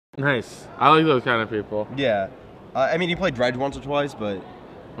Nice. I like those kind of people. Yeah. I mean, he played Dredge once or twice, but...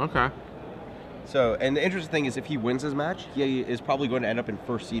 Okay. So, and the interesting thing is if he wins his match, he is probably going to end up in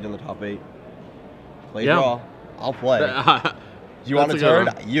first seed in the top 8. Play draw. I'll play. Do you want a turn?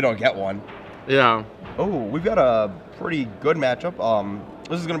 You don't get one. Yeah. Oh, we've got a pretty good matchup.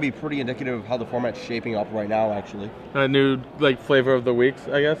 This is going to be pretty indicative of how the format's shaping up right now, actually. A new, flavor of the weeks,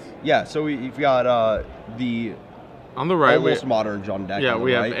 I guess? Yeah, so we've got the... On the right, almost modern John deck. Yeah,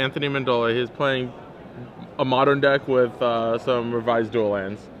 we have Anthony Mendola. He's playing a modern deck with some revised dual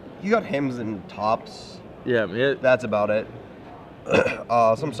lands. You got hymns and tops. Yeah, that's about it.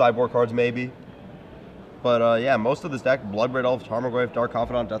 Some sideboard cards maybe. But yeah, most of this deck: Bloodbraid Elf, Tarmogoyf, Dark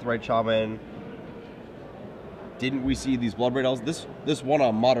Confidant, Deathrite Shaman. Didn't we see these Bloodbraid Elves? This won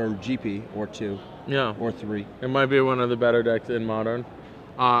a modern GP or 2. Yeah. Or 3. It might be one of the better decks in modern.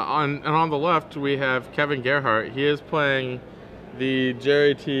 On the left, we have Kevin Gerhart. He is playing the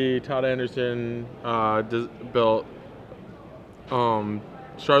Jerry T. Todd Anderson built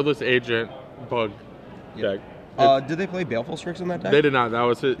Shardless Agent bug deck. Did they play Baleful Strix in that deck? They did not. That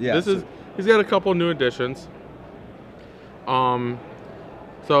was it. Yeah, he's got a couple new additions. So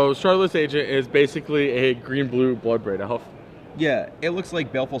Shardless Agent is basically a green-blue Bloodbraid Elf. Yeah, it looks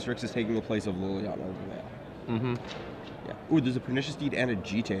like Baleful Strix is taking the place of Liliana over there. Mm-hmm. Yeah. Ooh, there's a Pernicious Deed and a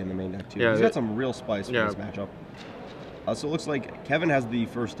GT in the main deck too. Yeah, he's got some real spice for this matchup. So it looks like Kevin has the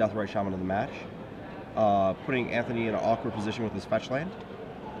first Deathrite Shaman of the match, putting Anthony in an awkward position with his fetch land.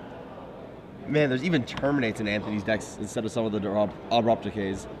 Man, there's even Terminates in Anthony's decks instead of some of the Abrupt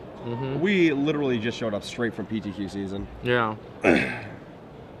Decays. Mm-hmm. We literally just showed up straight from PTQ season. Yeah.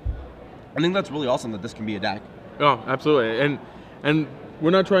 I think that's really awesome that this can be a deck. Oh, absolutely. And we're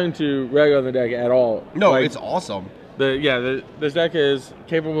not trying to rag on the deck at all. No, it's awesome. This deck is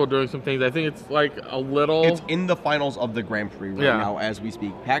capable of doing some things. I think it's a little... It's in the finals of the Grand Prix right now as we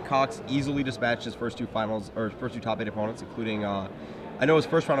speak. Pat Cox easily dispatched his first 2 top 8 opponents, including... I know his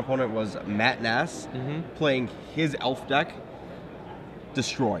first round opponent was Matt Nass, playing his elf deck,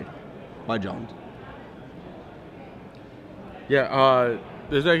 destroyed by John. Yeah,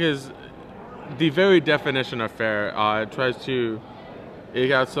 this deck is the very definition of fair. It tries to... It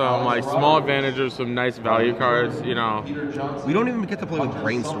got some small advantages, some nice value cards, you know. We don't even get to play with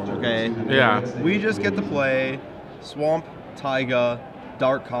Brainstorm, okay? Yeah. We just get to play Swamp, Taiga,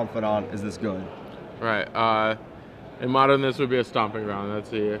 Dark Confidant. Is this good? Right. In modern, this would be a stomping ground.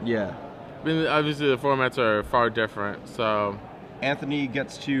 That's it. Yeah. I mean, obviously, the formats are far different, so... Anthony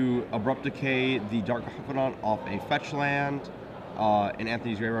gets to Abrupt Decay the Dark Confidant off a fetch land in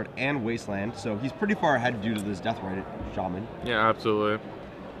Anthony's Graveyard and Wasteland, so he's pretty far ahead due to this Deathrite Shaman. Yeah, absolutely.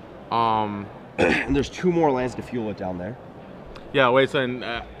 And there's 2 more lands to fuel it down there. Yeah, Wasteland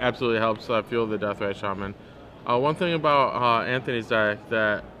absolutely helps fuel the Deathrite Shaman. One thing about Anthony's deck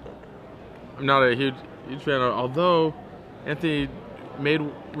that I'm not a huge fan of, although Anthony made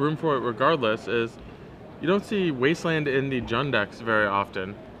room for it regardless, is you don't see Wasteland in the Jund decks very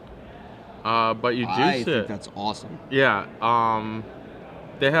often. But you do see it. I think that's awesome. Yeah.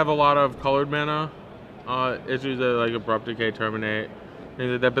 They have a lot of colored mana issues like Abrupt Decay, Terminate,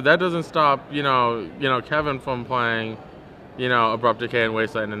 things like that. But that doesn't stop, Kevin from playing, Abrupt Decay and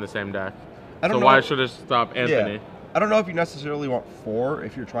Wasteland in the same deck. So why should it stop Anthony? Yeah. I don't know if you necessarily want 4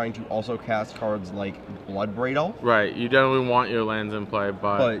 if you're trying to also cast cards like Bloodbraid Elf. Right. You definitely want your lands in play,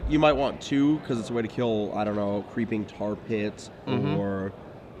 but you might want 2 because it's a way to kill, I don't know, Creeping Tar Pits or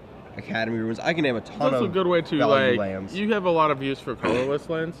Academy Ruins. I can name a ton of That's a good way to lands. You have a lot of use for colorless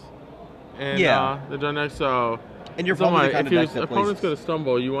lands. And the Jund deck, so and you're probably the kind of deck that opponent's going to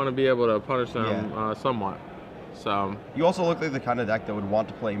stumble, you want to be able to punish them somewhat. So you also look like the kind of deck that would want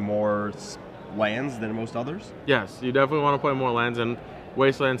to play more lands than most others. Yes, you definitely want to play more lands, and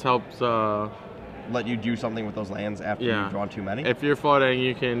Wastelands helps let you do something with those lands after you've drawn too many. If you're flooding,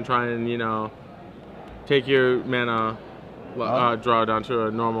 you can try and take your mana draw down to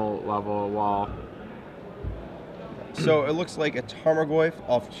a normal level while. So it looks like a Tarmogoyf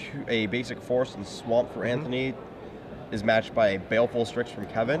off a basic Forest and Swamp for Anthony is matched by a Baleful Strix from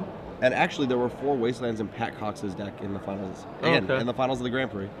Kevin. And actually, there were 4 Wastelands in Pat Cox's deck in the finals. In the finals of the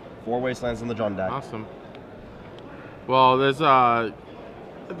Grand Prix. 4 Wastelands in the John deck. Awesome. Well, there's at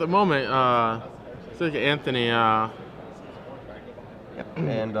the moment, it's like Anthony. Yep.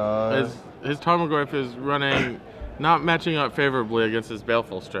 And his Tarmogoyf is running, not matching up favorably against his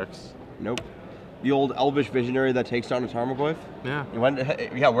Baleful Strix. Nope. The old Elvish Visionary that takes down a Tarmogoyf? Yeah.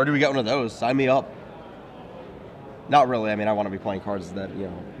 Where do we get one of those? Sign me up. Not really. I mean, I want to be playing cards that,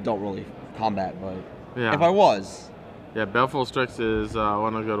 don't really combat, but if I was. Yeah, Baleful Strix is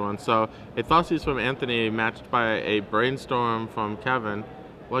one of the good ones. So, a Thoughtseize from Anthony matched by a Brainstorm from Kevin.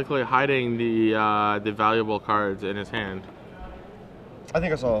 likely hiding the valuable cards in his hand. I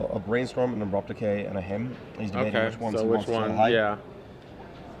think I saw a Brainstorm, an Abrupt Decay, and a Hymn. He's debating Okay, which ones so he which wants one? to hide. Yeah.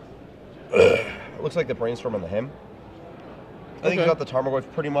 It looks like the Brainstorm and the Hymn. I think he's got the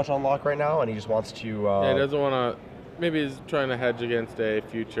Tarmogoyf pretty much on lock right now, and he just wants to... yeah, he doesn't want to... Maybe he's trying to hedge against a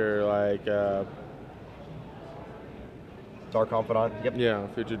future, like... Dark Confidant, yep. Yeah,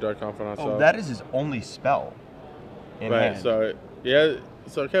 future Dark Confidant. Oh, that is his only spell in right, hand. so, yeah,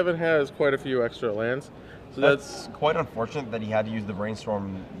 so Kevin has quite a few extra lands. So that's quite unfortunate that he had to use the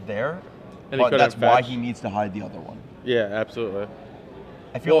Brainstorm there, and but that's why he needs to hide the other one. Yeah, absolutely.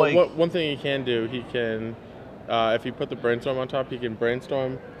 I feel like... One thing he can do, he can... if you put the Brainstorm on top, he can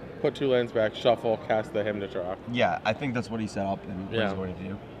Brainstorm, put 2 lands back, shuffle, cast the Hymn to draw. Yeah, I think that's what he set up and what he's going to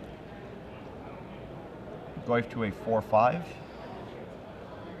do. Goyf to a 4/5.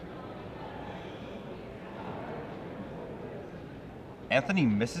 Anthony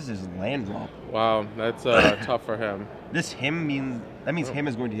misses his land drop. Wow, that's tough for him. This Hymn means... That means Hymn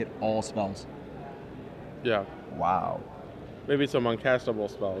is going to hit all spells. Yeah. Wow. Maybe some uncastable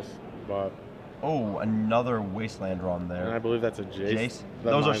spells, but... Oh, another Wasteland drawn there. And I believe that's a Jace.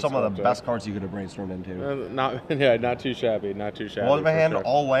 Those are some of the best cards you could have brainstormed into. Not too shabby, not too shabby. Well, in my hand,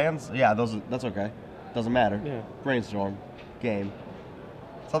 all lands, yeah, that's okay. Doesn't matter. Yeah. Brainstorm, game.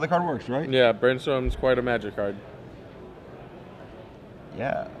 That's how the card works, right? Yeah, Brainstorm's quite a magic card.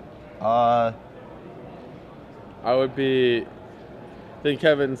 Yeah. I think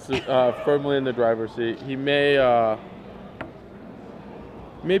Kevin's firmly in the driver's seat. He may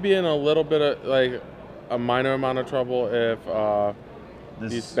be in a little bit of, like, a minor amount of trouble if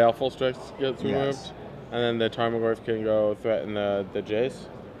these Baleful Strix gets removed. And then the Tarmogoyf can go threaten the Jace.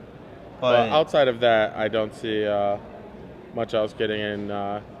 But outside of that, I don't see much else getting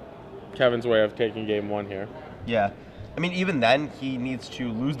in Kevin's way of taking game 1 here. Yeah. I mean, even then, he needs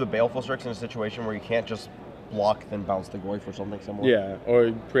to lose the Baleful Strix in a situation where he can't just block, then bounce the Goyf or something similar. Yeah,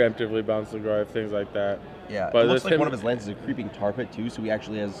 or preemptively bounce the Goyf, things like that. Yeah, but it looks like one of his lands is a Creeping Tar Pit, too, so he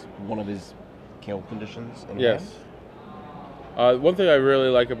actually has one of his kill conditions in hand. One thing I really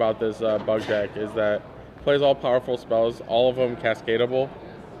like about this bug deck is that it plays all powerful spells, all of them cascadable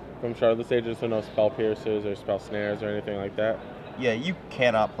from Shardless Agents, so no Spell Piercers or Spell Snares or anything like that. Yeah, you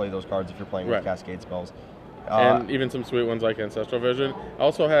cannot play those cards if you're playing with Cascade spells. And even some sweet ones like Ancestral Vision.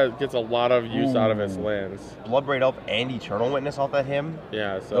 Also gets a lot of use out of its lands. Bloodbraid Elf and Eternal Witness off that Hymn.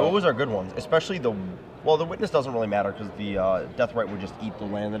 Yeah, so those are good ones. Especially the Witness doesn't really matter because the Deathrite would just eat the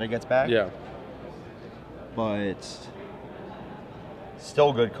land that it gets back. Yeah. But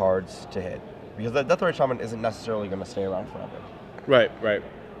still good cards to hit. Because the Deathrite Shaman isn't necessarily going to stay around forever. Right.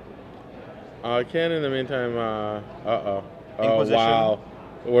 Can in the meantime, Inquisition. Oh, wow.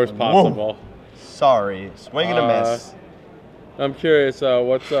 The worst possible. Whoa. Sorry, swing and a miss. I'm curious,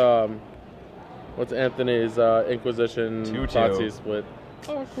 what's Anthony's Inquisition 2/2 split?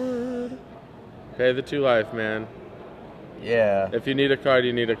 Awkward. Pay the 2 life, man. Yeah. If you need a card,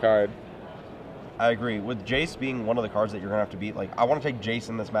 you need a card. I agree. With Jace being one of the cards that you're going to have to beat, like, I want to take Jace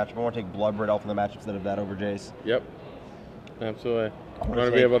in this matchup. I want to take Bloodbraid Elf in the matchup instead of that over Jace. Yep. Absolutely. I want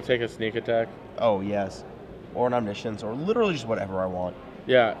to be able to take a sneak attack. Oh, yes. Or an Omniscience, or literally just whatever I want.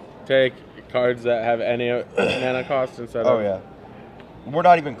 Yeah. Take cards that have any mana cost instead of... Oh, yeah. We're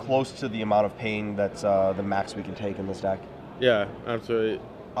not even close to the amount of pain that's the max we can take in this deck. Yeah, absolutely.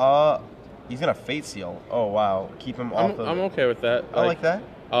 He's going to Fate Seal. Oh, wow. Keep him off of... I'm okay with that. I like that.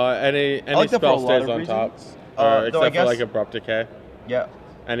 Any like spell stays on top. Except for, like, Abrupt Decay. Yeah.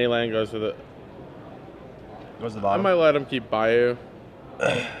 Any land goes to the... Goes to the bottom. I might let him keep Bayou.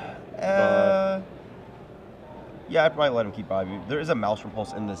 Yeah, I might let him keep Bayou. There is a Maelstrom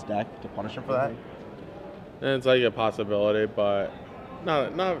Pulse in this deck to punish him for that. And it's like a possibility, but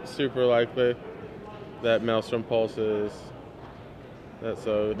not super likely that Maelstrom Pulse is... There's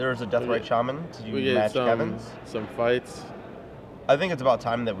a Deathrite Shaman to match Kevin's. Some fights. I think it's about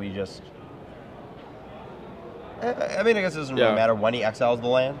time that we just... I mean, I guess it doesn't really matter when he exiles the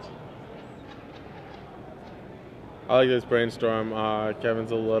land. I like this Brainstorm.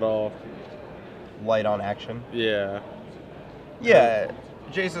 Kevin's a little... light on action. Yeah. Yeah,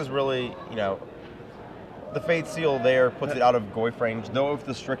 Jace is really, the Fate Seal there puts it out of Goyf range, though if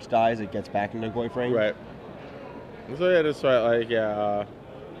the Strix dies, it gets back into Goyf range. Right. So yeah, just sweat,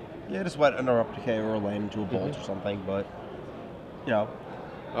 just sweat an Abrupt Decay or a land into a bolt or something, but,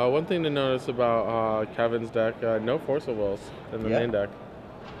 one thing to notice about Kevin's deck, no Force of Wills in the main deck.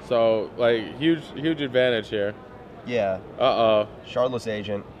 So, huge advantage here. Yeah. Shardless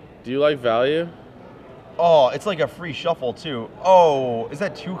Agent. Do you like value? Oh, it's like a free shuffle, too. Oh, is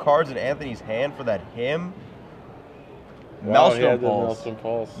that 2 cards in Anthony's hand for that Hymn? Wow, he Maelstrom had the Pulse. Maelstrom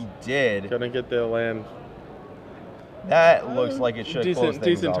Pulse. He did. Couldn't get the land. That looks like it should close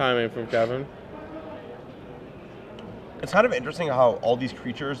things Decent up. timing from Kevin. It's kind of interesting how all these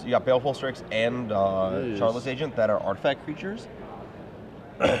creatures, you got Baleful Strix and Charlotte's Agent, that are artifact creatures.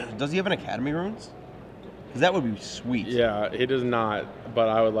 Does he have an Academy Runes? Because that would be sweet. Yeah, he does not, but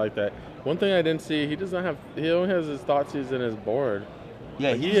I would like that. One thing I didn't see, he does not have. He only has his Thoughtseize in his board.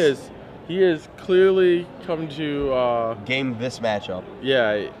 Yeah, But he is clearly come to game this matchup.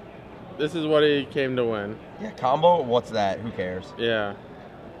 Yeah, this is what he came to win. Yeah, combo. What's that? Who cares? Yeah.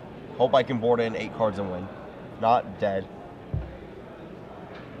 Hope I can board in 8 cards and win. Not dead.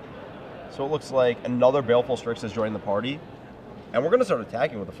 So it looks like another Baleful Strix has joined the party, and we're gonna start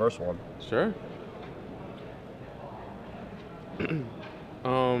attacking with the first one. Sure.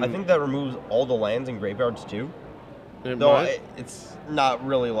 I think that removes all the lands and graveyards too. Though it's not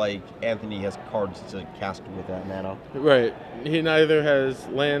really like Anthony has cards to cast with that mana. Right. He neither has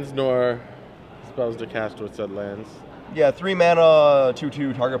lands nor spells to cast with said lands. Yeah, 3 mana,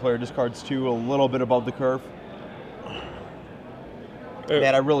 2/2. Target player discards 2, a little bit above the curve.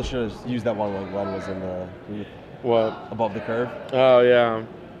 Man, I really should have used that one when Glenn was in the booth. What? Above the curve. Oh yeah.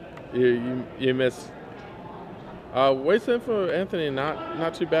 You missed. Wasteland for Anthony,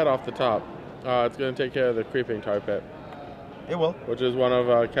 not too bad off the top. It's going to take care of the creeping tar pit. It will. Which is one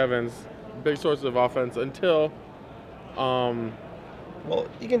of Kevin's big sources of offense until. Well,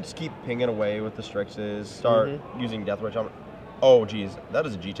 you can just keep pinging away with the Strixes. Start using Deathrite Shaman. Oh, geez, that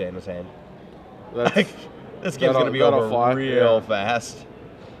is a GT in his hand. This game's going to be over real fast.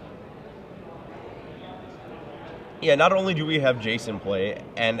 Yeah, not only do we have Jason play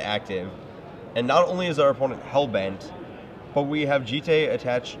and active, and not only is our opponent hellbent, but we have GT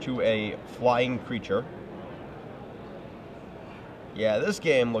attached to a flying creature. Yeah, this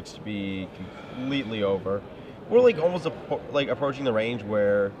game looks to be completely over. We're like almost approaching the range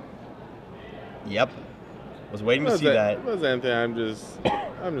where, yep, was waiting to see that. Was Anthony? I'm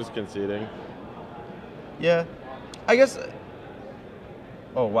just conceding. Yeah, I guess.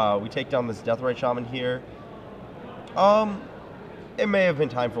 Oh wow, we take down this Deathrite Shaman here. It may have been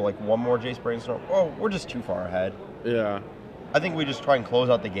time for like one more Jace Brainstorm. Oh, we're just too far ahead. Yeah. I think we just try and close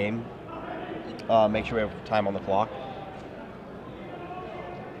out the game. Make sure we have time on the clock.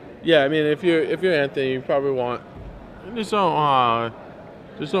 Yeah, I mean, if you're Anthony, you probably want just don't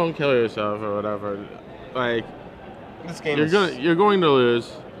kill yourself or whatever. Like this game, you're going to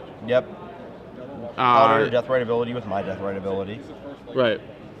lose. Yep. Counter your Deathrite ability with my Deathrite ability. Right.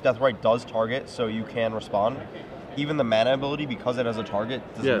 Deathrite does target, so you can respond. Even the mana ability, because it has a target,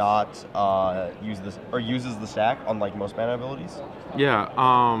 does not use this or uses the stack, unlike most mana abilities. Yeah.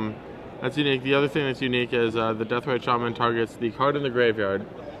 That's unique. The other thing that's unique is the Deathrite Shaman targets the card in the graveyard.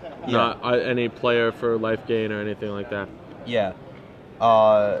 Not any player for life gain or anything like that. Yeah.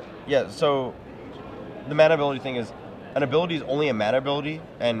 So the mana ability thing is, an ability is only a mana ability,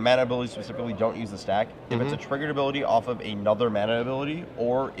 and mana abilities specifically don't use the stack. If it's a triggered ability off of another mana ability,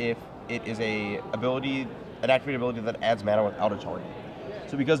 or if it is an activated ability that adds mana without a target.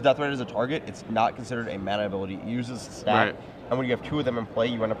 So because Deathrite is a target, it's not considered a mana ability. It uses the stack, and when you have 2 of them in play,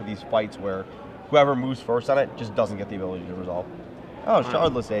 you end up with these fights where whoever moves first on it just doesn't get the ability to resolve. Oh,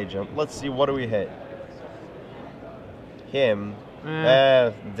 Shardless Agent. Let's see, what do we hit? Him.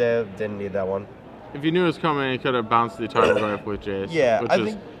 Didn't need that one. If you knew it was coming, you could have bounced the target with Jace. Yeah,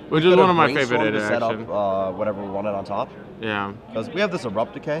 which is one of my favorite interactions. Set up whatever we wanted on top. Yeah. Because we have this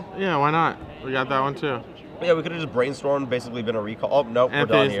Abrupt Decay. Yeah, why not? We got that one too. Yeah, we could have just brainstormed, basically been a recall. Oh, nope, we're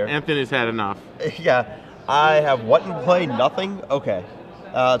done here. Anthony's had enough. Yeah. I have what in play? Nothing? Okay.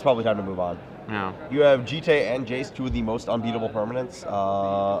 It's probably time to move on. Yeah. You have GT and Jace, 2 of the most unbeatable permanents.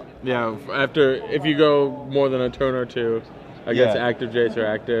 Yeah, if you go more than a turn or 2 against active Jace or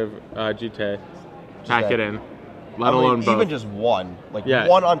active GT, pack it in. Let alone both. Even just one.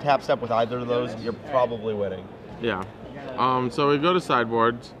 One on tap step with either of those, you're probably winning. Yeah. So we go to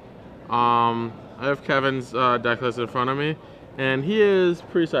sideboards. I have Kevin's deck list in front of me, and he is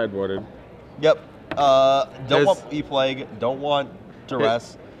pre-sideboarded. Yep. Don't want E-Plague, don't want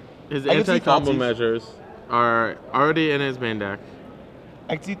Duress. His anti-combo measures are already in his main deck.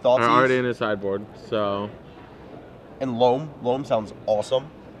 I can see Thoughtseize. Are already in his sideboard, so. And Loam. Loam sounds awesome.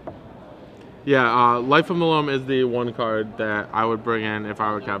 Yeah, Life from the Loam is the one card that I would bring in if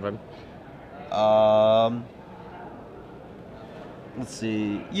I were Kevin. Let's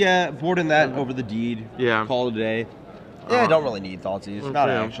see. Yeah, board in that over the deed. Yeah. Call it a day. Yeah, I don't really need Thoughtseize. Not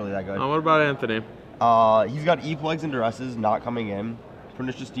actually that good. What about Anthony? He's got E-Plagues and Duresses not coming in.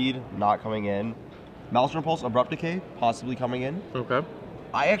 Pernicious Deed not coming in. Maelstrom Pulse, Abrupt Decay possibly coming in. Okay.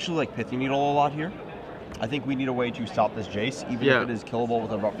 I actually like Pithy Needle a lot here. I think we need a way to stop this Jace, even if it is killable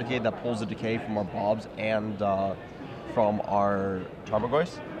with a Abrupt Decay that pulls a Decay from our Bobs and from our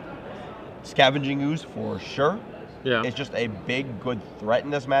Tarmogoyf. Scavenging Ooze for sure. Yeah. It's just a big, good threat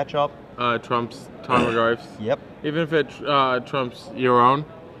in this matchup. Trumps Tarmogoyfs. Yep. Even if it trumps your own,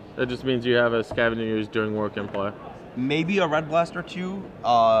 that just means you have a Scavenging Ooze doing work in play. Maybe a Red Blast or two.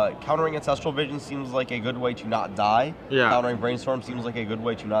 Countering Ancestral Vision seems like a good way to not die. Yeah. Countering Brainstorm seems like a good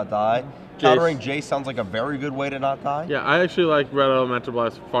way to not die. Countering Jace sounds like a very good way to not die. Yeah, I actually like Red Elemental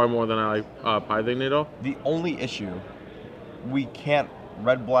Blast far more than I like Pithing Needle. The only issue, we can't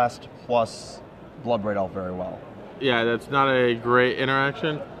Red Blast plus Blood Braid Elf very well. Yeah, that's not a great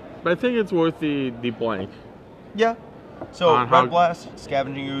interaction, but I think it's worth the blank. Yeah. So Red Blast,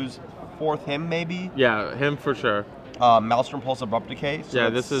 Scavenging Ooze, fourth him maybe? Yeah, him for sure. Maelstrom Pulse Abrupt Decay. So yeah,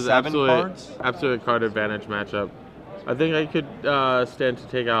 this is absolute card advantage matchup. I think I could stand to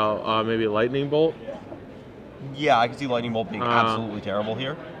take out maybe Lightning Bolt. Yeah, I can see Lightning Bolt being absolutely terrible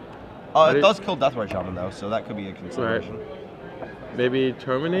here. It does kill Deathrite Shaman though, so that could be a consideration. Right. Maybe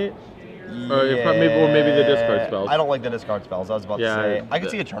Terminate? Yeah. Or maybe the discard spells. I don't like the discard spells. I was about to say. I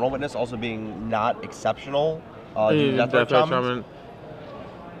could see Eternal Witness also being not exceptional. Deathrite Shaman.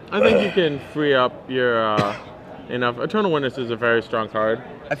 I think you can free up your enough. Eternal Witness is a very strong card.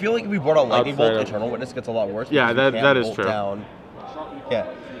 I feel like if we brought out Lightning Bolt, Eternal Witness gets a lot worse. Yeah, that is true. Down. Yeah.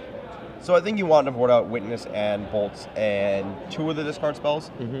 So I think you want to board out Witness and Bolts and two of the discard spells.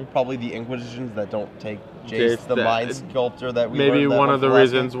 Probably the Inquisitions that don't take Jace, the Mind Sculptor that we maybe one of the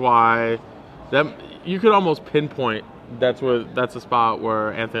reasons why that you could almost pinpoint that's a spot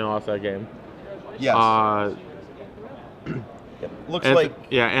where Anthony lost that game. Yes. Looks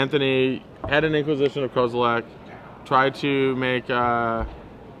like Anthony had an Inquisition of Kozilek, tried to make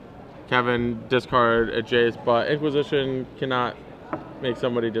Kevin discard a Jace, but Inquisition cannot make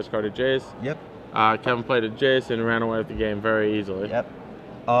somebody discard a Jace. Yep. Kevin played a Jace and ran away with the game very easily. Yep.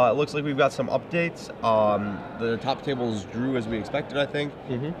 It looks like we've got some updates. The top tables drew as we expected, I think.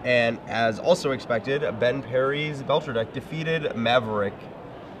 And as also expected, Ben Perry's Belcher deck defeated Maverick,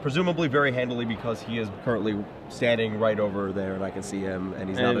 presumably very handily because he is currently standing right over there and I can see him and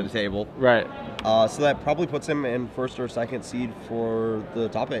he's not at the table. Right. So that probably puts him in first or second seed for the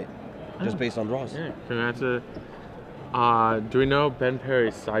top 8, just based on draws. Yeah, congrats to... do we know Ben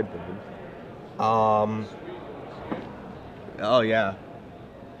Perry's sideboard? Oh yeah.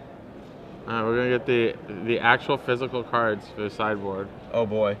 We're gonna get the actual physical cards for the sideboard. Oh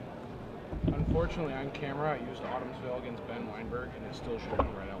boy. Unfortunately, on camera, I used Autumn's Veil against Ben Weinberg, and it still showed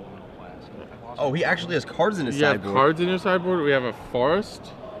Red Elemental Blast. Oh, he actually has cards in his sideboard. You have cards in your sideboard? We have a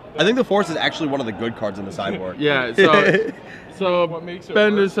Forest? I think the Forest is actually one of the good cards in the sideboard. Yeah, so what makes it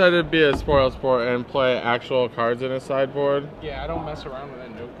Ben worse? decided to be a spoil sport and play actual cards in his sideboard. Yeah, I don't mess around with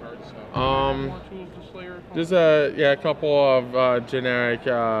that note card stuff. More tools to Slayer? Just a couple of generic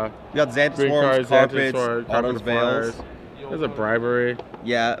you got Xanthus green Swarms, cards, Carpets, Autumn's Veils. There's a Bribery.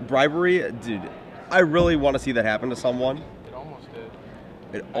 Yeah, Bribery, dude. I really want to see that happen to someone. It almost did.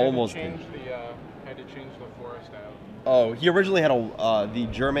 It almost did. Had to change the Forest out. Oh, he originally had the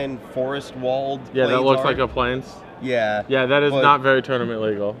German forest walled. Yeah, that looks like a Plains. Yeah. Yeah, that is not very tournament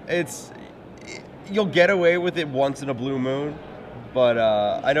legal. You'll get away with it once in a blue moon, but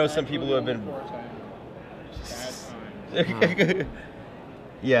I know some people who have been.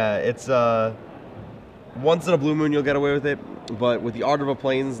 Yeah, it's once in a blue moon you'll get away with it, but with the Art of a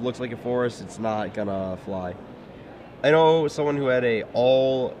Plains looks like a forest, it's not gonna fly. I know someone who had a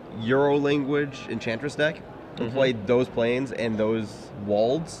all Euro language Enchantress deck and played those plains and those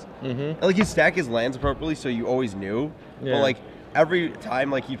walls. And like he'd stack his lands appropriately, so you always knew. Yeah. But like every time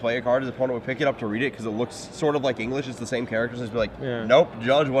like he'd play a card, his opponent would pick it up to read it because it looks sort of like English. It's the same characters. And just be like, nope,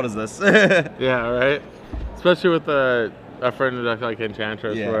 Judge, what is this? Yeah, right. Especially with a friend deck like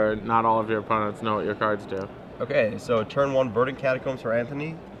Enchantress, where not all of your opponents know what your cards do. Okay, so turn 1 Verdant Catacombs for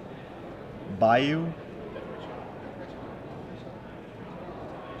Anthony. Bayou.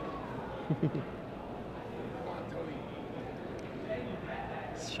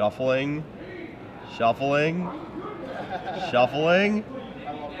 Shuffling. Shuffling. Shuffling.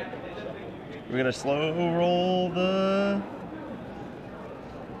 We're gonna slow roll the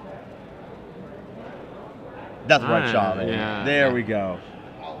Deathrite Shaman. Yeah. There we go.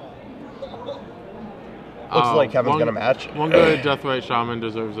 Looks like Kevin's gonna match. One good Deathrite Shaman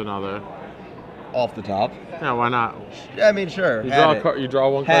deserves another. Off the top. Yeah, why not? I mean, sure. You draw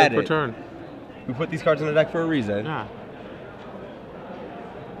one card per turn. We put these cards in the deck for a reason. Yeah.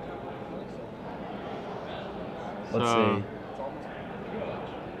 Let's see.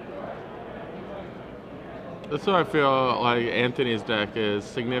 That's why I feel like Anthony's deck is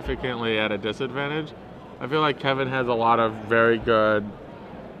significantly at a disadvantage. I feel like Kevin has a lot of very good,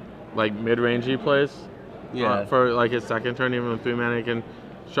 like mid-rangey plays. Yeah. For like his second turn, even with 3 mana, he can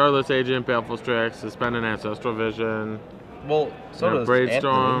Charlotte's Agent, Baleful Strix, suspend an Ancestral Vision. Well, so does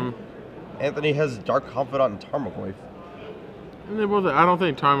Braidstorm. Anthony has Dark Confidant and Tarmogoyf. And they both. I don't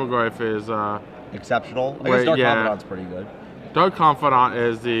think Tarmogoyf is Exceptional. I guess Dark Confidant's pretty good. Dark Confidant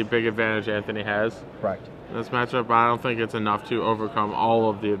is the big advantage Anthony has. Correct. In this matchup, but I don't think it's enough to overcome all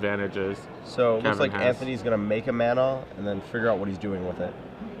of the advantages. So it looks like has. Anthony's gonna make a mana and then figure out what he's doing with it.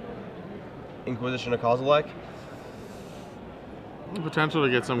 Inquisition of Kozilek. Potential to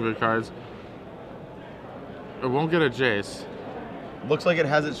get some good cards. It won't get a Jace. Looks like it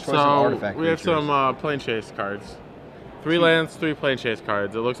has its choice of So artifact we have features. some Plane Chase cards. 3 lands, 3 Plane Chase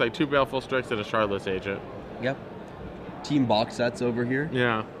cards. It looks like 2 Baleful Strix and a Shardless Agent. Yep. Team box sets over here.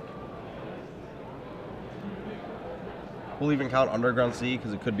 Yeah. We'll even count Underground Sea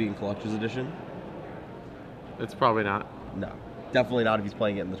because it could be in Collector's Edition. It's probably not. No. Definitely not if he's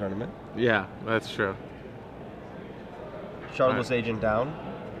playing it in the tournament. Yeah, that's true. Shardless Agent down.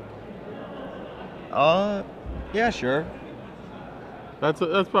 Yeah, sure. That's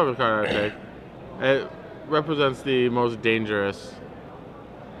probably the card I'd take. It represents the most dangerous.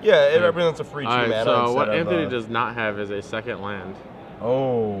 Yeah, it represents a free 2 Alright, mana. so what instead of, Anthony does not have is a second land.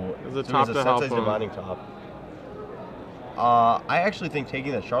 Oh, There's a so top he to has a help Sensei's him. Divining Top. I actually think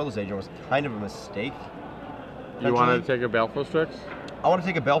taking that Shardless Agent was kind of a mistake. You wanted to take a Baleful Strix? I want to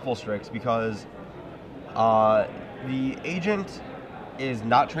take a Baleful Strix because the agent is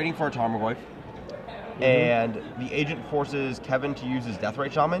not trading for a Tarmogoyf, and the agent forces Kevin to use his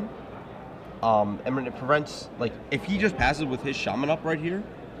Deathrite Shaman. And when it prevents, like, if he just passes with his Shaman up right here,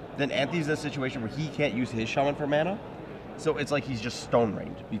 then Anthony's in a situation where he can't use his Shaman for mana. So it's like he's just Stone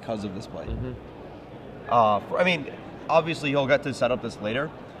Rained because of this play. I mean, obviously he'll get to set up this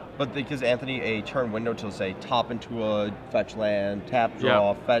later, but it gives Anthony a turn window to, say, top into a fetch land, tap,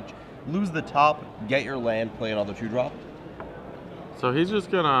 draw, fetch, lose the top, get your land, play another 2-drop. So he's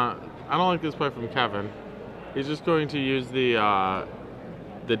just gonna. I don't like this play from Kevin. He's just going to use the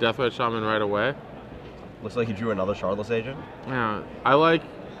Deathrite Shaman right away. Looks like he drew another Shardless Agent. Yeah, I like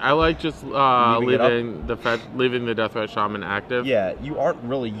just leaving the Deathrite Shaman active. Yeah, you aren't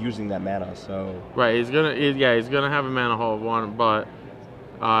really using that mana, so. Right, he's gonna have a mana hole of 1, but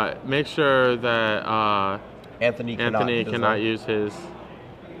make sure that Anthony cannot use his.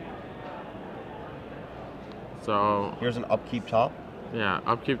 So here's an upkeep top. Yeah,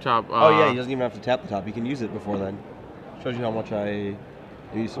 upkeep top. Oh yeah, he doesn't even have to tap the top. He can use it before then. Shows you how much I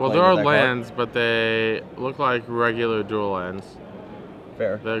used to Well, play there are with that lands, but they look like regular dual lands.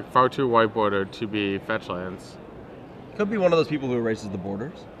 Fair. They're far too white bordered to be fetch lands. Could be one of those people who erases the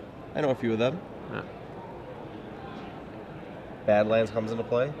borders. I know a few of them. Yeah. Badlands comes into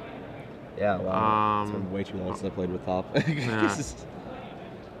play. Yeah, wow. It's been way too long since I played with top. Yeah.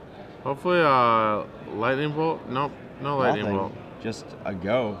 Hopefully, lightning bolt. Nope, no lightning bolt. Just a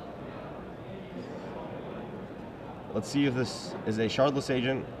go. Let's see if this is a Shardless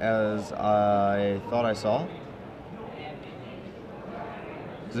Agent, as I thought I saw.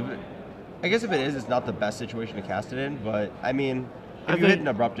 I guess if it is, it's not the best situation to cast it in, but I mean, if you hit an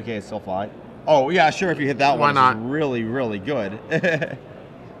Abrupt Decay, it's still fine. Oh, yeah, sure, if you hit that one, it's really, really good.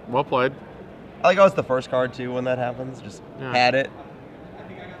 Well played. I like how it's the first card, too, when that happens. Just had it.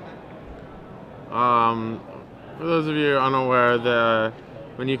 For those of you unaware,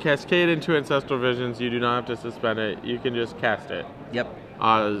 when you cascade into Ancestral Visions, you do not have to suspend it. You can just cast it. Yep.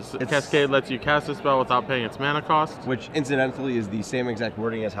 Cascade lets you cast a spell without paying its mana cost. Which, incidentally, is the same exact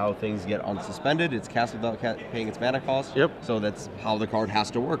wording as how things get unsuspended. It's cast without paying its mana cost. Yep. So that's how the card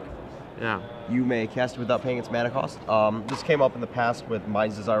has to work. Yeah. You may cast it without paying its mana cost. This came up in the past with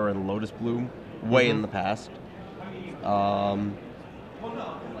Mind's Desire and Lotus Bloom, way in the past.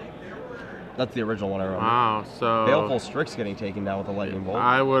 That's the original one I remember. Wow, so... Baleful Strix getting taken down with a lightning bolt.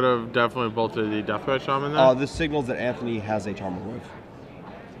 I would have definitely bolted the Deathrite Shaman there. This signals that Anthony has a Tarmogoyf.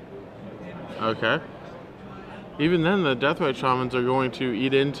 Okay. Even then, the Deathrite Shamans are going to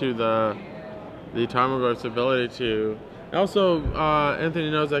eat into the Tarmogoyf's ability to... Also,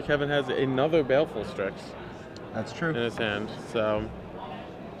 Anthony knows that Kevin has another Baleful Strix. That's true. In his hand, so...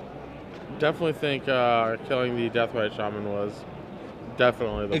 Definitely think killing the Deathrite Shaman was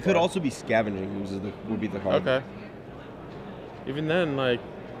definitely the It could also be Scavenging would be the card. Okay. Even then, like,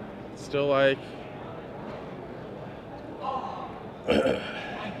 still like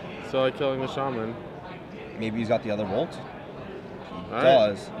killing the Shaman. Maybe he's got the other bolt. He All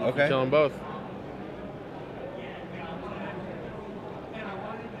does. Right. Okay. Kill them both.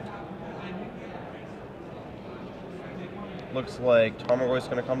 Looks like Tarmogoyf's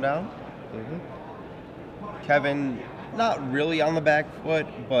going to come down. Kevin, not really on the back foot,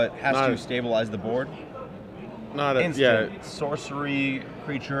 but has Not- to stabilize the board. Not a, Instant sorcery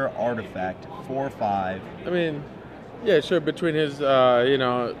creature artifact 4/5. I mean, yeah, sure. Between his,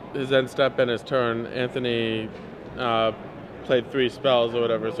 his end step and his turn, Anthony played 3 spells or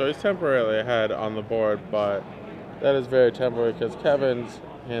whatever, so he's temporarily ahead on the board. But that is very temporary because Kevin's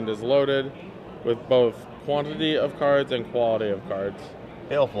hand is loaded with both quantity of cards and quality of cards.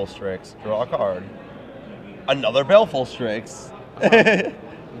 Baleful Strix. Draw a card. Another Baleful Strix.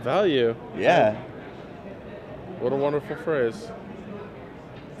 Value. Yeah. What a wonderful phrase.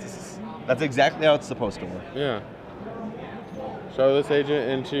 That's exactly how it's supposed to work. Yeah. Show this agent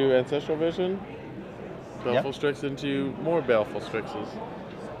into Ancestral Vision. Baleful Yep. Strix into more Baleful Strixes.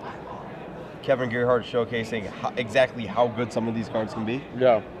 Kevin Gerhart showcasing exactly how good some of these cards can be.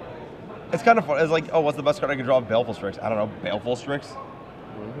 Yeah. It's kind of fun. It's like, oh, what's the best card I can draw? Baleful Strix. I don't know. Baleful Strix?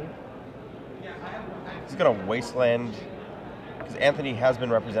 He's got a Wasteland. Because Anthony has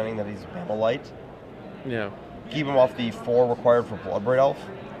been representing that he's Mendola. Yeah. Keep him off the 4 required for Bloodbraid Elf.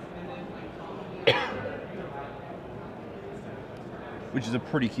 Which is a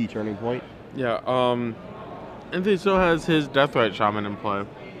pretty key turning point. Yeah. Anthony still has his Deathrite Shaman in play.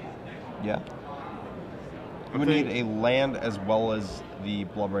 Yeah. You would need a land as well as the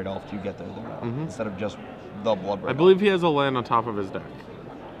Bloodbraid Elf to get there, though, instead of just the Bloodbraid I believe he has a land on top of his deck.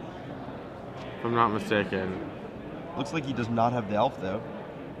 If I'm not mistaken. Looks like he does not have the elf, though.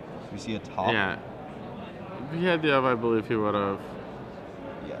 We see a top. Yeah. If he had the elf, I believe he would have.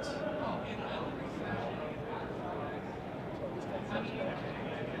 Yes.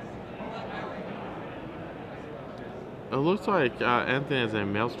 It looks like Anthony has a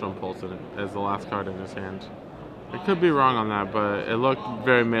Maelstrom Pulse in it as the last card in his hand. I could be wrong on that, but it looked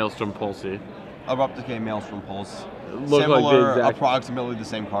very Maelstrom Pulsey. Abrupt Decay Maelstrom Pulse. It looked Similar, like the exact. approximately the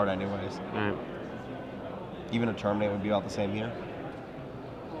same card, anyways. Right. Even a Terminate would be about the same here.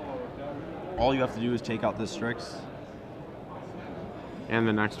 All you have to do is take out this Strix. And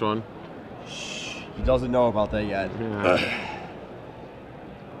the next one. He doesn't know about that yet. Yeah.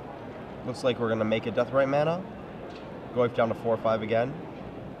 Looks like we're going to make a Deathrite mana. Go down to 4/5 again.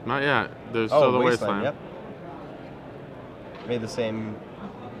 Not yet. There's still the Wasteland. Yep. Made the same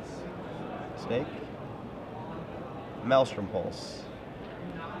mistake. Maelstrom Pulse.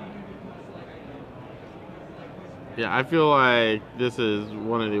 Yeah, I feel like this is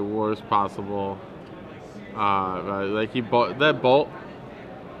one of the worst possible. Like that bolt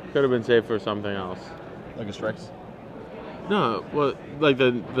could have been saved for something else. Like a Strix? No, well, like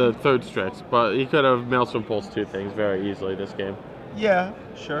the third Strix, but he could have Maelstrom Pulse 2 things very easily this game. Yeah,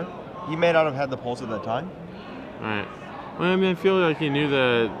 sure. He may not have had the Pulse at that time. All right. Well, I mean, I feel like he knew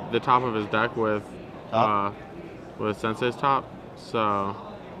the top of his deck with Sensei's top, so.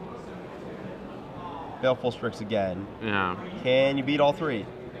 Baleful Strix again. Yeah. Can you beat all 3?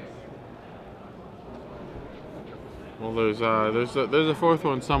 Well, there's a 4th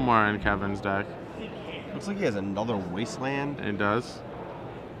one somewhere in Kevin's deck. Looks like he has another Wasteland. It does.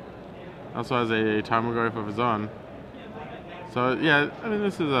 Also has a Tarmogoyf of his own. So yeah, I mean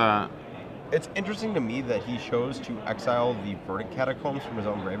this is a. It's interesting to me that he chose to exile the Verdant Catacombs from his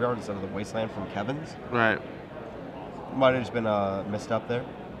own graveyard instead of the Wasteland from Kevin's. Right. Might have just been a misstep there.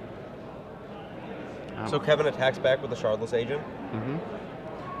 So Kevin attacks back with the Shardless Agent.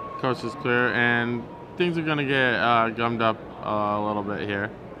 Coast is clear, and things are gonna get gummed up a little bit here.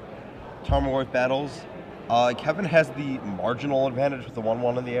 Tarmogoyf battles. Kevin has the marginal advantage with the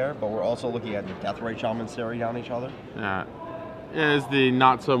 1/1 in the air, but we're also looking at the Deathrite Shaman staring down each other. Yeah. It is the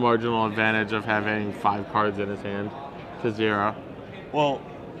not so marginal advantage of having 5 cards in his hand to 0. Well,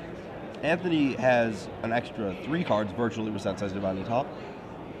 Anthony has an extra 3 cards virtually with Sensei's Divining Top.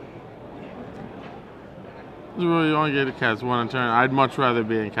 You only get to cast 1 a turn. I'd much rather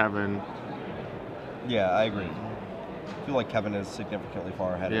be in Kevin. Yeah, I agree. I feel like Kevin is significantly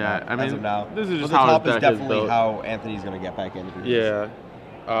far ahead Yeah, I mean, as of now. this is just but the how top his is deck is definitely built. how Anthony's going to get back into this.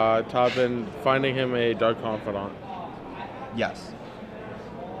 Yeah. Top and finding him a Dark Confidant. Yes.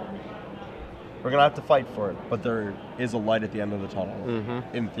 We're going to have to fight for it, but there is a light at the end of the tunnel,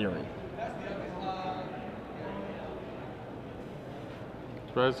 in theory.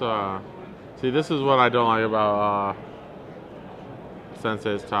 See, this is what I don't like about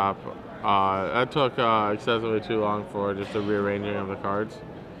Sensei's top. That took excessively too long for just a rearranging of the cards.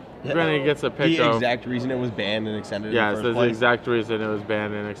 Granted, he gets a pick The of. exact reason it was banned and extended Yes, in the that's first the place. exact reason it was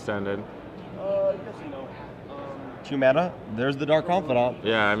banned and extended. 2 mana, there's the Dark Confidant.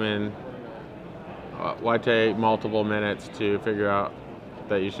 Yeah, I mean, why take multiple minutes to figure out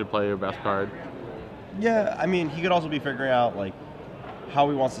that you should play your best card? Yeah, I mean, he could also be figuring out, like, how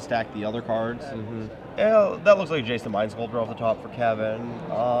he wants to stack the other cards. Yeah, that looks like Jason Mind Sculptor off the top for Kevin.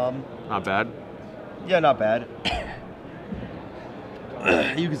 Not bad. Yeah, not bad.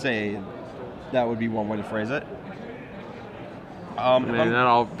 You could say that would be one way to phrase it. I mean,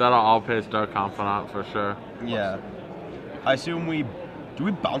 that'll all pay Dark Confidant for sure. Yeah. I assume do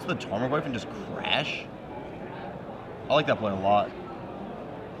we bounce the Tarmogoyf and just crash? I like that play a lot.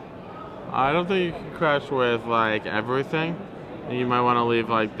 I don't think you can crash with like everything. You might want to leave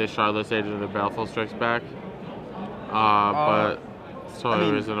like the Shardless Agent and the Baleful Strix back. But it's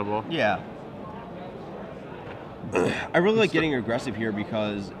totally reasonable. Yeah. I really like getting aggressive here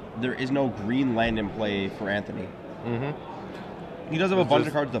because there is no green land in play for Anthony. He does have a bunch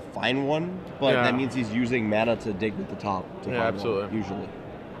of cards to find one, but that means he's using mana to dig at the top to find absolutely. one, usually.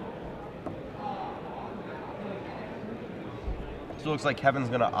 So it looks like Kevin's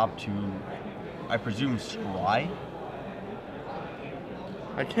going to opt to, I presume, scry?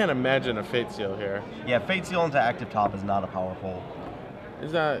 I can't imagine a Fate Seal here. Yeah, Fate Seal into active top is not a powerful.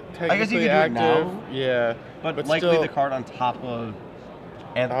 Is that technically I guess you can active? do it now. Yeah. But likely still, the card on top of...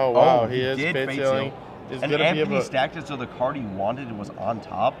 Oh, wow, he did is Fate Seal. He's And gonna Anthony be able stacked it so the card he wanted was on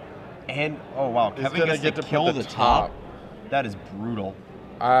top. And, oh wow, He's Kevin gonna gets get to to kill put the the top. top. That is brutal.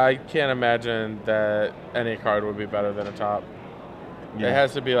 I can't imagine that any card would be better than a top. Yeah. It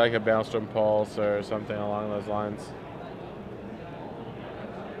has to be like a Maelstrom Pulse or something along those lines.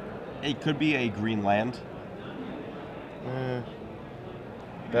 It could be a green land.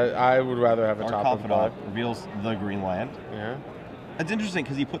 That I would rather have a Our top Confidant and reveals the green land. Yeah. It's interesting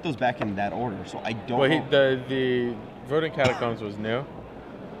because he put those back in that order, so I don't Well, know. the Verdant Catacombs was new.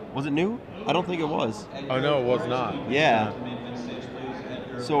 Was it new? I don't think it was. Oh no, it was not. Yeah.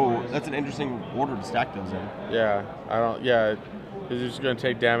 So that's an interesting order to stack those in. Yeah, I don't. Yeah, he's just gonna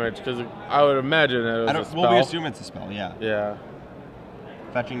take damage because I would imagine it was a spell. Well, we assume it's a spell, yeah. Yeah.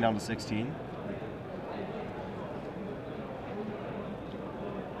 Fetching down to 16.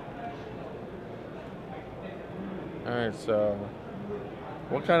 All right, so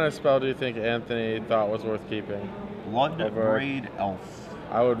what kind of spell do you think Anthony thought was worth keeping? Bloodbraid Elf.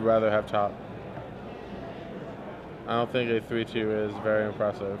 I would rather have top. I don't think a 3/2 is very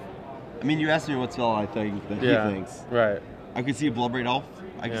impressive. I mean, you asked me what spell I think that he thinks. Right. I could see a Bloodbraid Elf.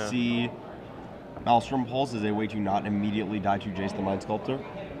 I could see Maelstrom Pulse as a way to not immediately die to Jace the Mind Sculptor.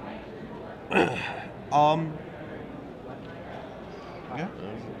 Yeah.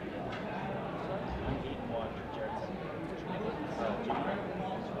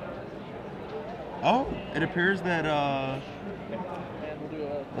 Oh, it appears that,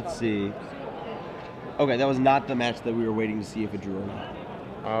 let's see. Okay, that was not the match that we were waiting to see if it drew or not.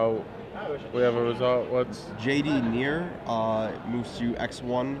 Oh, we have a result. What's JD Near moves to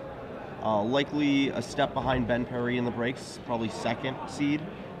X1. Likely a step behind Ben Perry in the breaks, probably second seed,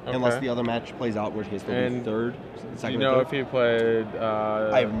 unless the other match plays out, in which case they'll be third. Do you know if he played?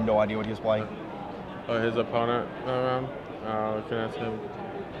 I have no idea what he was playing. Or his opponent around? Can I ask him?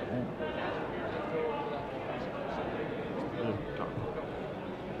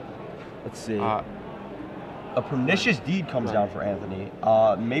 Let's see. A Pernicious Deed comes down for Anthony.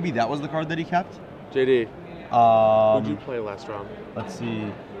 Maybe that was the card that he kept? JD. Who did you play last round? Let's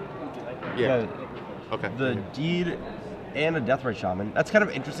see. Yeah. Okay. The Deed and a Deathrite Shaman. That's kind of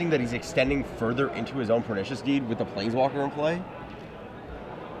interesting that he's extending further into his own Pernicious Deed with the Planeswalker in play.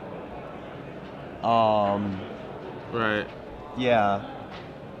 Right. Yeah.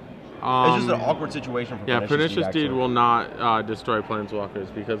 It's just an awkward situation for Pernicious Deed actually. will not destroy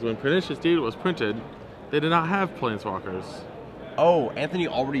Planeswalkers because when Pernicious Deed was printed, they did not have Planeswalkers. Oh, Anthony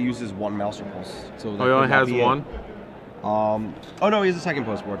already uses one Maelstrom Pulse. So he only has one? Oh no, he has a second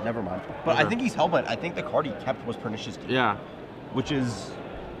postboard. Never mind. But Okay. I think he's Hellbent. I think the card he kept was Pernicious Deed. Yeah. Which is...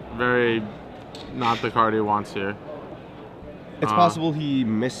 Very not the card he wants here. It's possible he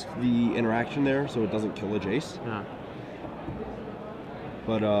missed the interaction there, so it doesn't kill a Jace. Yeah.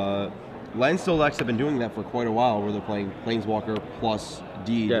 But Landstill decks have been doing that for quite a while, where they're playing Planeswalker plus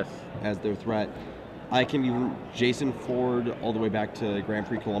Deed as their threat. I can even Jason Ford all the way back to Grand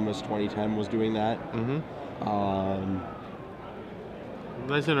Prix Columbus 2010 was doing that.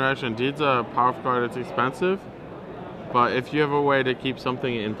 Nice interaction. Deed's a powerful card. It's expensive, but if you have a way to keep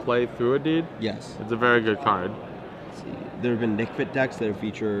something in play through a Deed, yes, it's a very good card. Let's see. There have been Nick Fit decks that have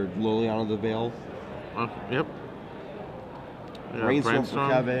featured Liliana the Veil. Yep. Brainstorm for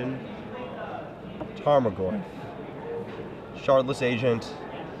Kevin. Tarmogoyf. Shardless Agent.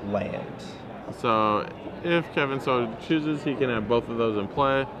 Land. So, if Kevin so chooses, he can have both of those in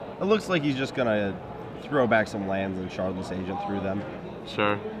play. It looks like he's just gonna throw back some lands and Shardless Agent through them.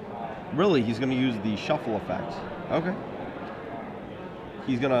 Sure. Really, he's gonna use the shuffle effect. Okay.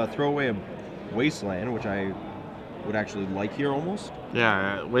 He's gonna throw away a Wasteland, which I would actually like here almost.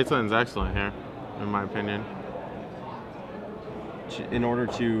 Yeah, Wasteland's excellent here, in my opinion. In order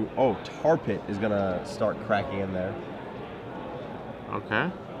to... Oh, Tar Pit is going to start cracking in there.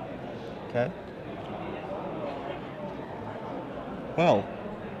 Okay. Okay. Well,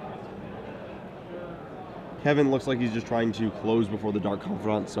 Kevin looks like he's just trying to close before the Dark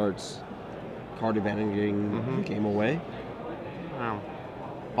Confidant starts card advantaging the game away. Wow.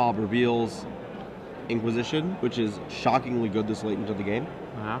 Bob reveals Inquisition, which is shockingly good this late into the game.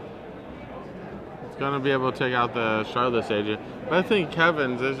 Yeah. It's going to be able to take out the Shardless Agent. But I think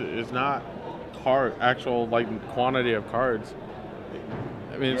Kevin's is not actual like quantity of cards.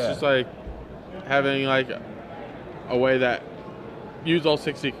 I mean, it's just like having like a way that use all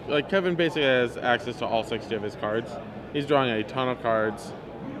 60. Like Kevin basically has access to all 60 of his cards. He's drawing a ton of cards.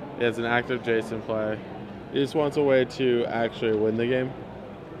 He has an active Jason play. He just wants a way to actually win the game.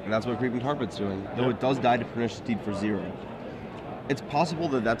 And that's what Creeping Tar Pit's doing. Though it does die to Pernicious Deed for 0. It's possible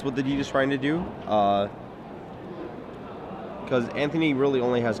that that's what the deed is trying to do. Because Anthony really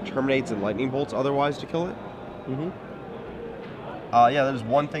only has Terminates and Lightning Bolts otherwise to kill it. Yeah, there's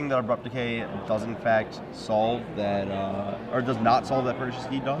one thing that Abrupt Decay does in fact solve that, or does not solve that Pernicious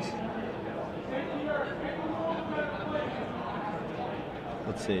Deed does.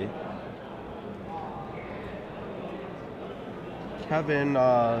 Let's see. Kevin,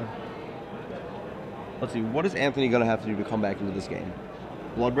 let's see, what is Anthony going to have to do to come back into this game?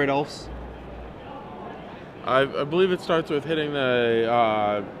 Bloodbraid Elves? I believe it starts with hitting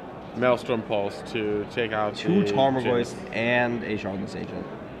the Maelstrom Pulse to take out 2 the Tarmogoyfs and a Shardless Agent.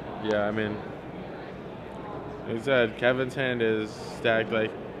 Yeah, I mean, like I said, Kevin's hand is stacked.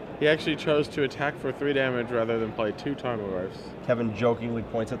 Like, he actually chose to attack for 3 damage rather than play 2 Tarmogoyfs. Kevin jokingly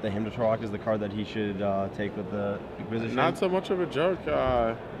points at the Hymn to Turok as the card that he should take with the Inquisition. Not so much of a joke.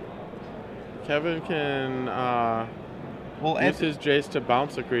 Kevin can use his Jace to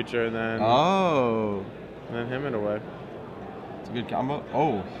bounce a creature and then hymn it away. It's a good combo.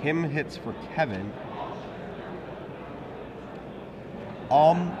 Oh, him hits for Kevin.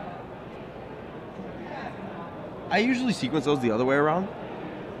 I usually sequence those the other way around.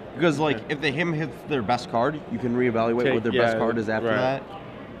 Because, like, if the him hits their best card, you can reevaluate what their best card is after that.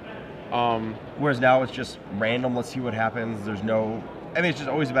 Whereas now it's just random, let's see what happens. There's no... I mean, it's just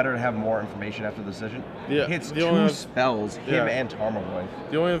always better to have more information after the decision. Yeah, Hits 2 spells, him and Tarmogoyf.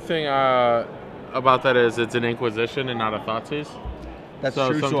 The only thing about that is it's an Inquisition and not a Thoughtseize. That's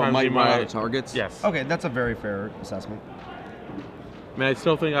true, so it might run out of targets? Yes. Okay, that's a very fair assessment. I mean, I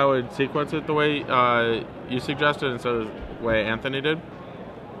still think I would sequence it the way you suggested instead of the way Anthony did.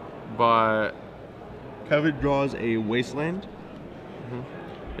 But Kevin draws a Wasteland.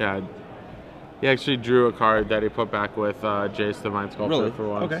 Yeah, he actually drew a card that he put back with Jace the Mind Sculptor for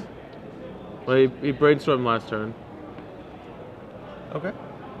once. Okay. Well, he brainstormed last turn. Okay.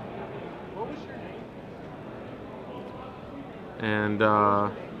 And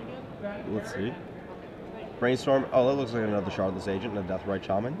let's see. Brainstorm. Oh, that looks like another Shardless Agent and a Deathrite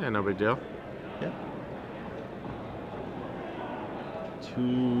Shaman. Yeah, no big deal. Yeah.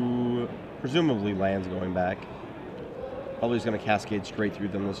 2 presumably lands going back. Probably just going to cascade straight through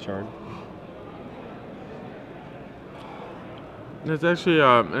them this turn. It's actually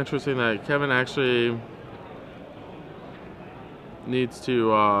interesting that Kevin actually needs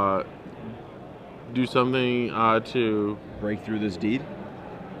to do something to break through this deed.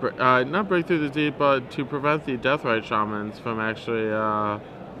 Not break through the deed, but to prevent the Deathrite Shamans from actually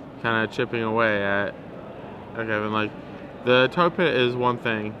kind of chipping away at Kevin. Like, the Tar Pit is one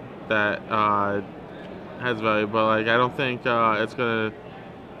thing that has value, but like I don't think it's gonna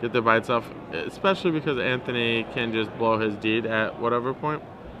get there by itself, especially because Anthony can just blow his deed at whatever point.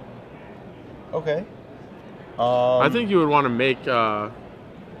 Okay. I think you would want to make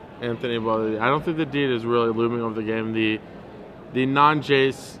Anthony blow the deed. I don't think the deed is really looming over the game. The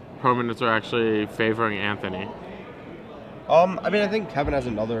non-Jace permanents are actually favoring Anthony. I mean, I think Kevin has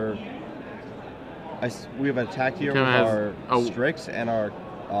another... we have an attack here with our Strix and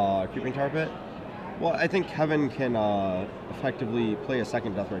our Creeping Tar Pit. Well, I think Kevin can effectively play a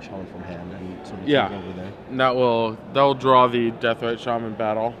second Deathrite Shaman from hand and sort of take over there. That will draw the Deathrite Shaman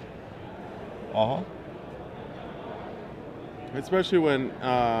battle. Especially when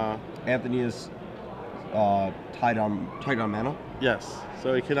Anthony is tied on mana. Yes,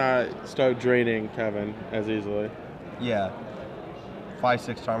 so he cannot start draining Kevin as easily. Yeah.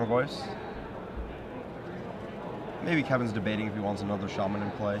 5/6 Tarmogoyfs. Maybe Kevin's debating if he wants another Shaman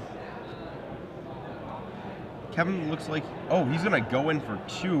in play. Kevin looks like... Oh, he's going to go in for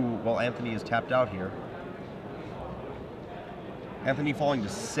 2 while Anthony is tapped out here. Anthony falling to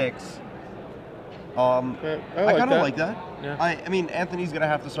 6. I kind of like that. Yeah. I mean, Anthony's gonna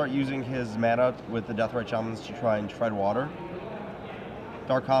have to start using his mana with the Deathrite Shamans to try and tread water.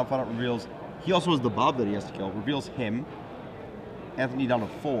 Dark Confidant reveals. He also has the Bob that he has to kill. Reveals him. Anthony down to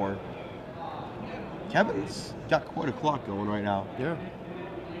 4. Kevin's got quite a clock going right now. Yeah.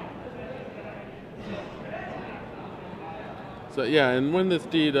 So yeah, and when this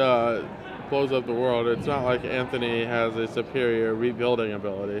deed blows up the world, it's not like Anthony has a superior rebuilding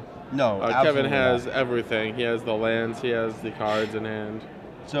ability. No, Kevin absolutely has not. everything. He has the lands, he has the cards in hand,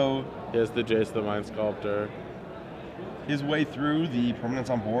 So he has the Jace the Mind Sculptor. his way through the permanents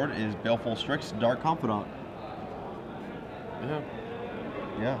on board is Baleful Strix, Dark Confidant. Yeah.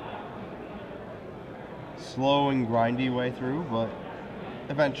 Yeah. Slow and grindy way through, but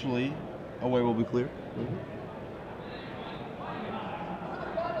eventually a way will be clear. Mm-hmm.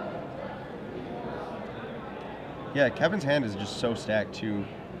 Yeah, Kevin's hand is just so stacked too.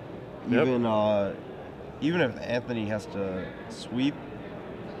 Yep. Even if Anthony has to sweep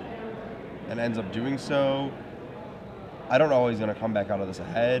and ends up doing so, I don't know how he's gonna come back out of this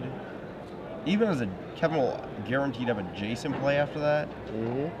ahead. Even as Kevin will guaranteed have a Jason play after that.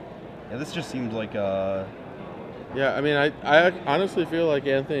 Mm-hmm. Yeah, this just seems like a. Yeah, I mean, I honestly feel like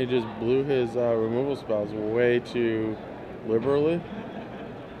Anthony just blew his removal spells way too liberally.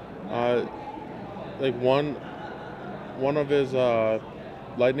 Like one of his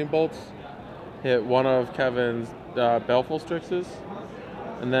lightning bolts hit one of Kevin's Baleful Strixes,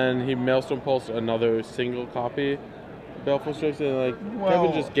 and then he Maelstrom Pulsed another single copy of Baleful Strix, and like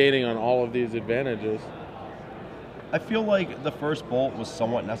Kevin's just gaining on all of these advantages. I feel like the first bolt was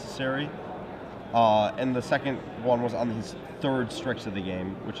somewhat necessary, and the second one was on his 3rd Strix of the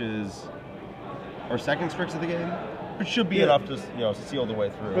game, or 2nd Strix of the game, which should be enough to seal the way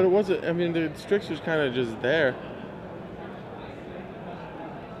through. But it wasn't. I mean, the Strix was kind of just there.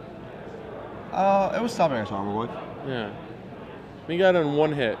 It was stopping our Tarmogoyf. Yeah, we got in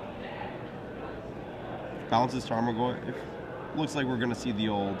one hit. Bounces Tarmogoyf. Looks like we're gonna see the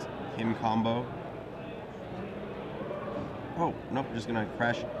old him combo. Oh, nope, just gonna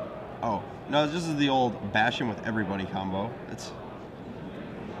crash. Oh, no, this is the old bash him with everybody combo. It's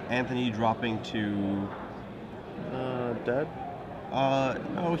Anthony dropping to... Dead?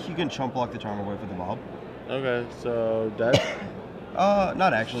 No, he can chump block the Tarmogoyf with the Bob. Okay, so dead?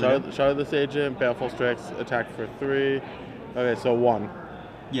 Not actually. Shard this agent, Baleful Strix, attack for 3. Okay, so 1.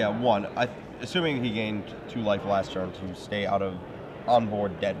 Yeah, 1. Assuming he gained 2 life last turn to stay out of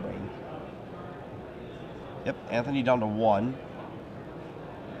onboard dead ring. Yep, Anthony down to 1.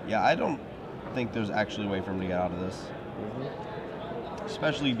 Yeah, I don't think there's actually a way for him to get out of this. Mm-hmm.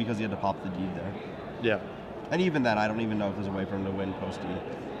 Especially because he had to pop the deed there. Yeah. And even then, I don't even know if there's a way for him to win post-deed.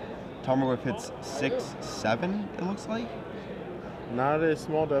 Tarmogoyf hits 6, 7, it looks like. Not a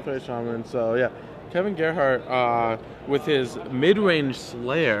small Deathrite Shaman, so yeah. Kevin Gerhart, with his mid-range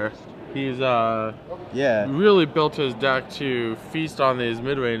Slayer, he's really built his deck to feast on these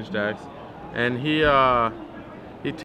mid-range decks. And he